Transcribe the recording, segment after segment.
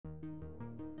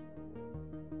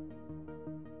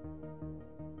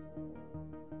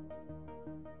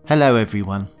Hello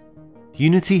everyone.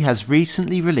 Unity has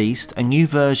recently released a new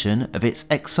version of its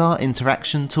XR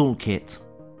Interaction Toolkit.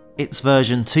 It's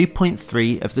version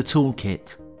 2.3 of the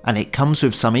toolkit, and it comes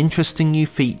with some interesting new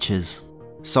features.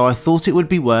 So I thought it would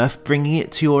be worth bringing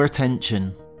it to your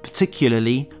attention,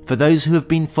 particularly for those who have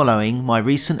been following my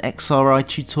recent XRI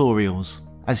tutorials,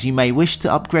 as you may wish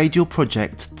to upgrade your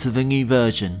project to the new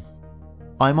version.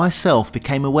 I myself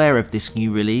became aware of this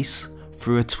new release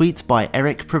through a tweet by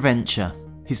Eric Preventure.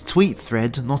 His tweet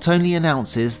thread not only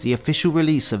announces the official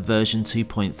release of version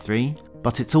 2.3,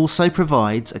 but it also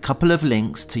provides a couple of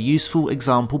links to useful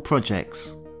example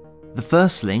projects. The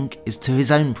first link is to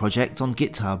his own project on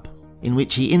GitHub, in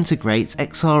which he integrates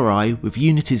XRI with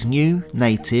Unity's new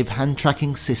native hand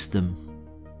tracking system.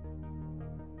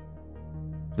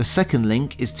 The second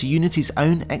link is to Unity's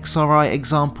own XRI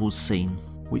examples scene,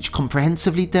 which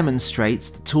comprehensively demonstrates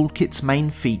the toolkit's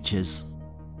main features.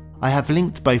 I have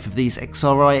linked both of these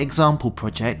XRI example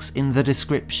projects in the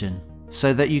description,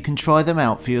 so that you can try them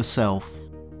out for yourself.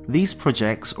 These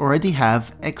projects already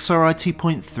have XRI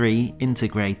 2.3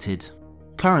 integrated.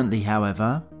 Currently,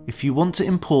 however, if you want to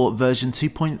import version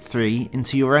 2.3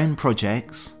 into your own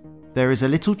projects, there is a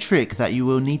little trick that you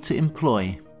will need to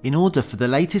employ in order for the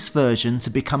latest version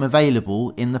to become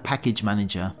available in the package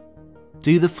manager.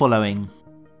 Do the following.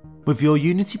 With your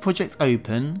Unity project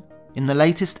open, in the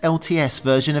latest LTS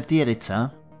version of the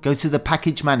editor, go to the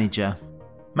package manager.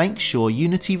 Make sure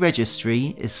Unity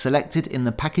registry is selected in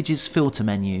the packages filter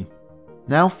menu.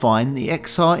 Now find the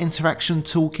XR Interaction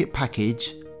Toolkit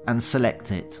package and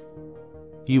select it.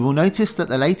 You will notice that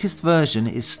the latest version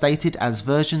is stated as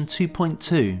version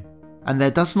 2.2, and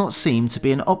there does not seem to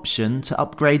be an option to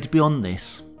upgrade beyond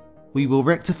this. We will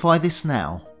rectify this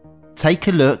now. Take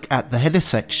a look at the header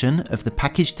section of the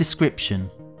package description.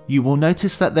 You will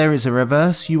notice that there is a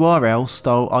reverse URL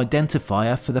style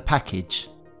identifier for the package,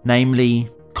 namely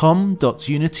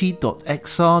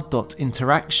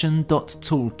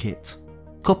com.unity.xr.interaction.toolkit.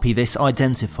 Copy this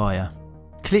identifier.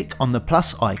 Click on the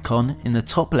plus icon in the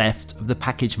top left of the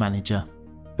package manager.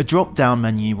 A drop-down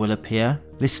menu will appear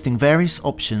listing various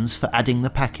options for adding the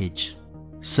package.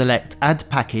 Select Add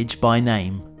Package by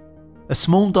Name. A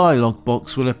small dialog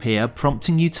box will appear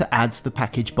prompting you to add the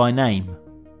package by name.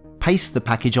 Paste the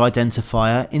package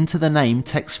identifier into the name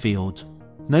text field.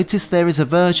 Notice there is a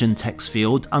version text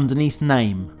field underneath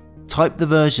name. Type the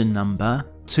version number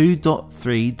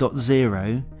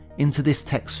 2.3.0 into this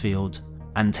text field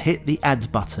and hit the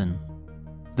add button.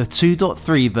 The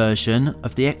 2.3 version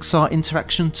of the XR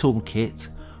Interaction Toolkit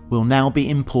will now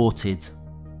be imported.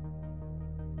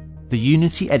 The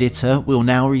Unity editor will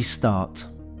now restart.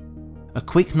 A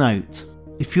quick note,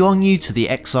 if you are new to the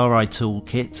XRI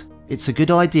Toolkit, it's a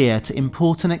good idea to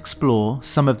import and explore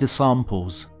some of the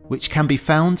samples, which can be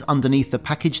found underneath the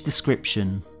package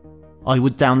description. I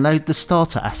would download the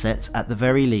starter assets at the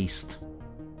very least.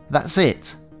 That's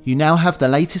it, you now have the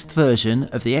latest version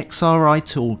of the XRI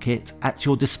Toolkit at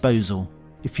your disposal.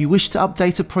 If you wish to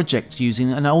update a project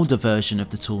using an older version of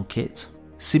the toolkit,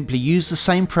 simply use the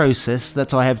same process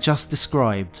that I have just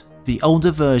described. The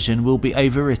older version will be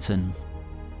overwritten.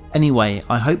 Anyway,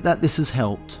 I hope that this has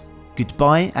helped.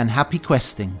 Goodbye and happy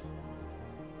questing.